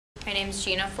My name is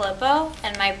Gina Filippo,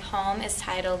 and my poem is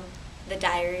titled The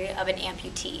Diary of an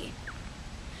Amputee.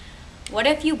 What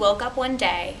if you woke up one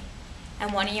day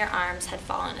and one of your arms had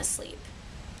fallen asleep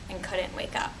and couldn't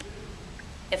wake up?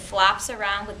 It flaps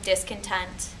around with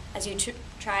discontent as you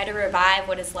try to revive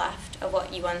what is left of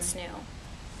what you once knew.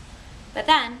 But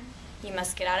then, you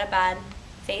must get out of bed,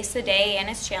 face the day and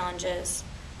its challenges.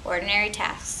 Ordinary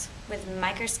tasks with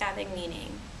microscopic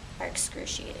meaning are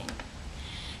excruciating.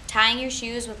 Tying your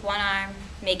shoes with one arm,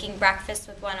 making breakfast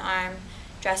with one arm,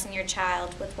 dressing your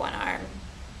child with one arm.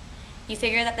 You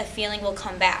figure that the feeling will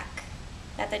come back,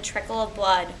 that the trickle of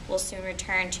blood will soon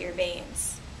return to your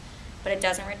veins. But it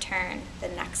doesn't return the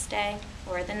next day,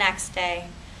 or the next day,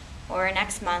 or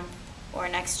next month, or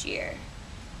next year.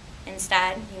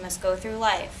 Instead, you must go through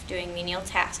life doing menial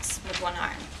tasks with one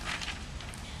arm.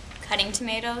 Cutting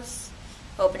tomatoes,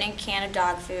 opening a can of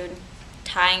dog food,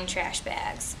 tying trash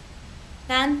bags.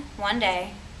 Then, one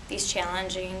day, these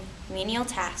challenging, menial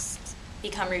tasks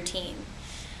become routine.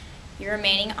 Your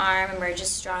remaining arm emerges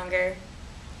stronger.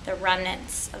 The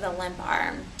remnants of the limp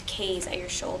arm decays at your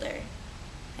shoulder.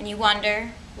 And you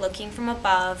wonder, looking from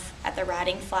above at the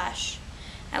rotting flesh,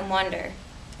 and wonder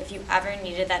if you ever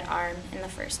needed that arm in the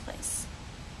first place.